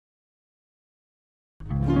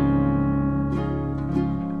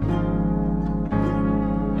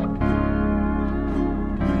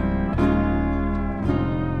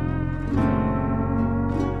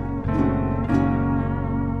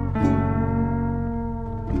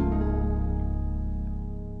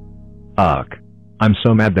Ugh. I'm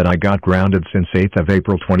so mad that I got grounded since 8th of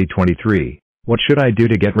April 2023. What should I do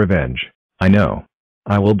to get revenge? I know.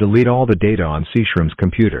 I will delete all the data on C-Shroom's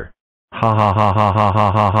computer. Ha ha ha ha ha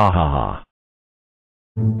ha ha ha ha ha.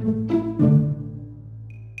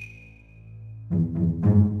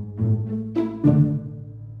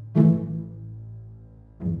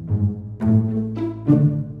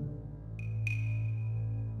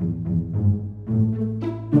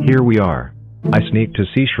 Here we are. I sneaked to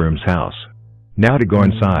C-Shroom's house. Now to go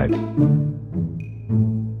inside.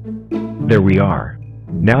 There we are.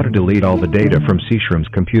 Now to delete all the data from C-Shroom's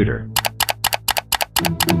computer.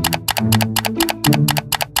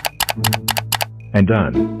 And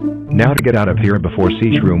done. Now to get out of here before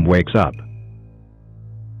C-Shroom wakes up.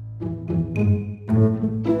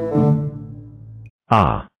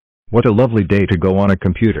 Ah. What a lovely day to go on a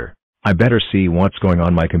computer. I better see what's going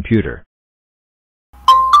on my computer.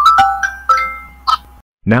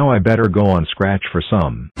 Now I better go on Scratch for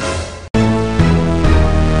some.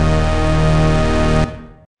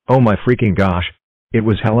 Oh my freaking gosh. It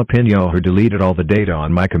was Jalapeno who deleted all the data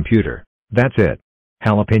on my computer. That's it.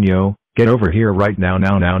 Jalapeno, get over here right now.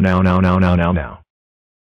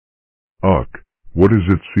 Ugh, what is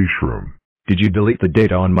it, C-Shroom? Did you delete the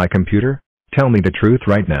data on my computer? Tell me the truth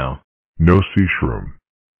right now. No, C-Shroom.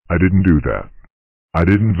 I didn't do that. I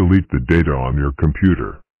didn't delete the data on your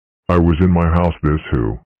computer. I was in my house, this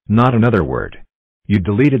who? Not another word. You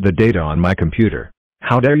deleted the data on my computer.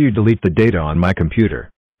 How dare you delete the data on my computer?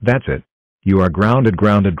 That's it. You are grounded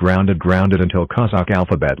until Kazakh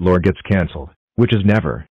alphabet lore gets cancelled, which is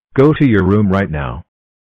never. Go to your room right now.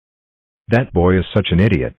 That boy is such an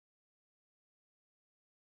idiot.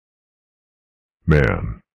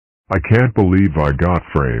 Man. I can't believe I got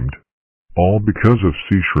framed. All because of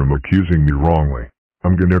C-Shroom accusing me wrongly.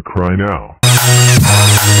 I'm gonna cry now.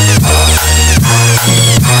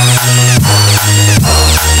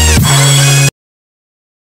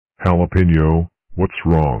 Jalapeno, what's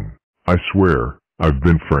wrong? I swear, I've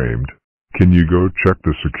been framed. Can you go check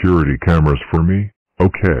the security cameras for me?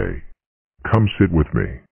 Okay. Come sit with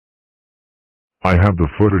me. I have the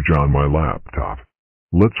footage on my laptop.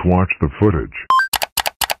 Let's watch the footage.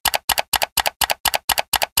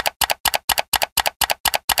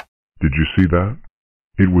 Did you see that?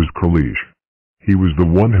 It was Klgg. He was the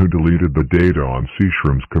one who deleted the data on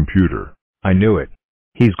C-Shroom's computer. I knew it.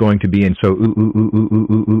 He's going to be in so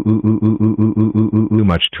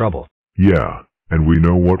much trouble. Yeah, and we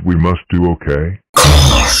know what we must do, okay?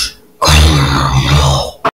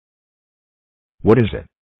 What is it?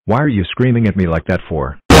 Why are you screaming at me like that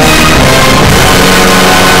for?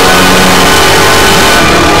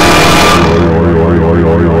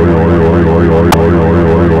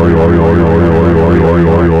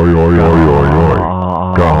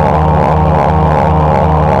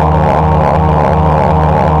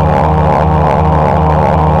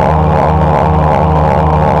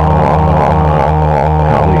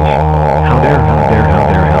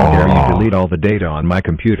 All the data on my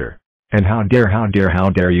computer. And how dare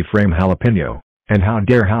you frame Jalapeno. And how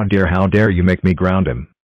dare you make me ground him.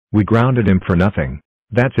 We grounded him for nothing.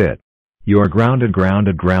 That's it. You are grounded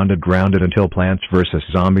until Plants vs.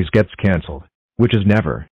 Zombies gets cancelled. Which is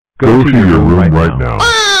never. Go to your room right now.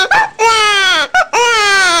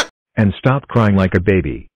 And stop crying like a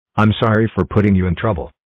baby. I'm sorry for putting you in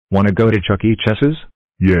trouble. Wanna go to Chuck E. Cheese's?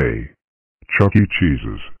 Yay. Chuck E.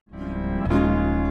 Cheese's.